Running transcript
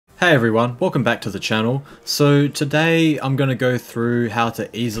Hey everyone, welcome back to the channel. So today I'm going to go through how to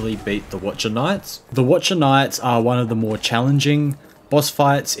easily beat the Watcher Knights. The Watcher Knights are one of the more challenging boss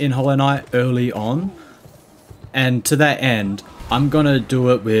fights in Hollow Knight early on. And to that end, I'm going to do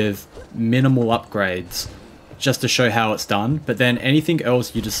it with minimal upgrades just to show how it's done. But then anything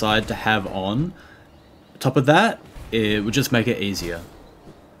else you decide to have on top of that, it will just make it easier.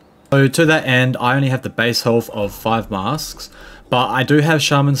 So to that end, I only have the base health of 5 masks, but I do have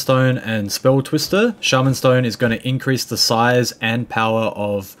Shaman Stone and Spell Twister. Shaman Stone is going to increase the size and power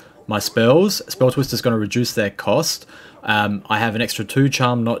of my spells. Spell Twister is going to reduce their cost. I have an extra 2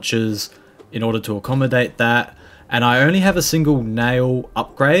 charm notches in order to accommodate that, and I only have a single nail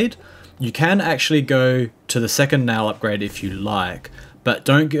upgrade. You can actually go to the second nail upgrade if you like, but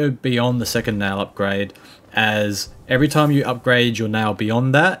don't go beyond the second nail upgrade, as every time you upgrade your nail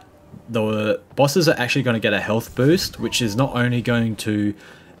beyond that, the bosses are actually going to get a health boost, which is not only going to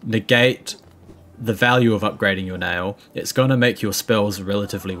negate the value of upgrading your nail, it's going to make your spells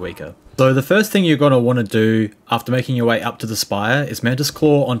relatively weaker. So the first thing you're going to want to do after making your way up to the spire is Mantis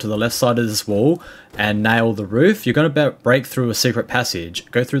Claw onto the left side of this wall and nail the roof. You're going to break through a secret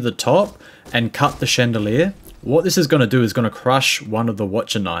passage, go through the top and cut the chandelier. What this is going to do is going to crush one of the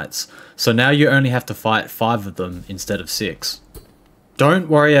Watcher Knights. So now you only have to fight 5 of them instead of 6. Don't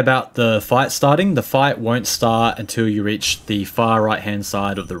worry about the fight starting. The fight won't start until you reach the far right hand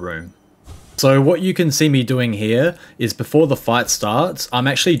side of the room. So what you can see me doing here is before the fight starts, I'm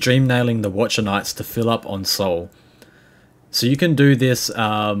actually dream nailing the Watcher Knights to fill up on soul. So you can do this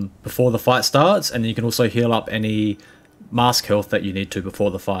before the fight starts, and then you can also heal up any mask health that you need to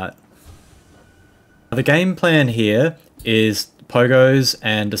before the fight. The game plan here is Pogos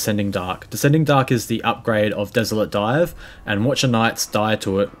and Descending Dark. Descending Dark is the upgrade of Desolate Dive, and Watcher Knights die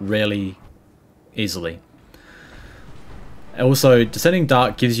to it really easily. Also, Descending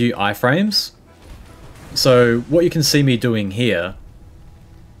Dark gives you iframes. So what you can see me doing here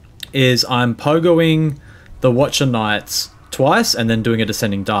is I'm pogoing the Watcher Knights twice and then doing a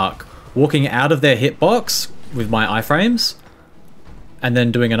Descending Dark, walking out of their hitbox with my iframes, and then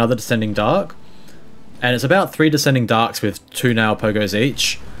doing another Descending Dark. And it's about 3 Descending Darks with 2 nail pogos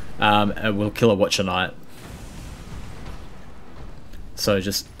each, and we'll kill a Watcher Knight. So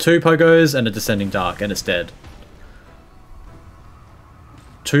just 2 pogos and a Descending Dark, and it's dead.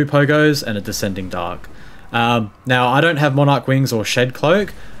 2 pogos and a Descending Dark. Now, I don't have Monarch Wings or Shed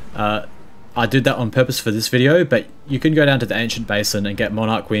Cloak. I did that on purpose for this video, but you can go down to the Ancient Basin and get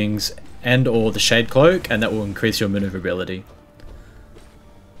Monarch Wings and or the Shade Cloak, and that will increase your maneuverability.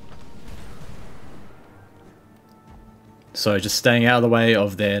 So just staying out of the way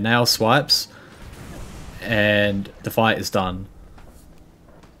of their nail swipes, and the fight is done.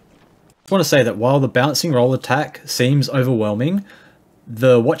 I want to say that while the bouncing roll attack seems overwhelming,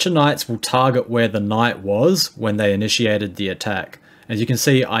 the Watcher Knights will target where the knight was when they initiated the attack. As you can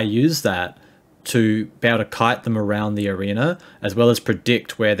see, I use that to be able to kite them around the arena, as well as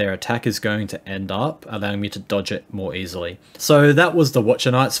predict where their attack is going to end up, allowing me to dodge it more easily. So that was the Watcher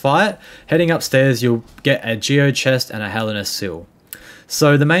Knights fight. Heading upstairs, you'll get a Geo Chest and a Hellenist Seal.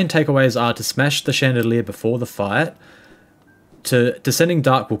 So the main takeaways are to smash the chandelier before the fight, to Descending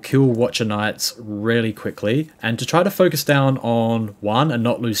Dark will kill Watcher Knights really quickly, and to try to focus down on one and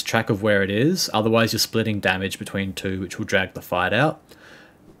not lose track of where it is, otherwise you're splitting damage between 2, which will drag the fight out.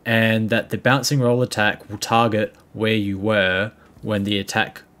 And that the bouncing roll attack will target where you were when the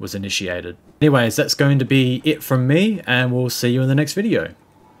attack was initiated. Anyways, that's going to be it from me, and we'll see you in the next video.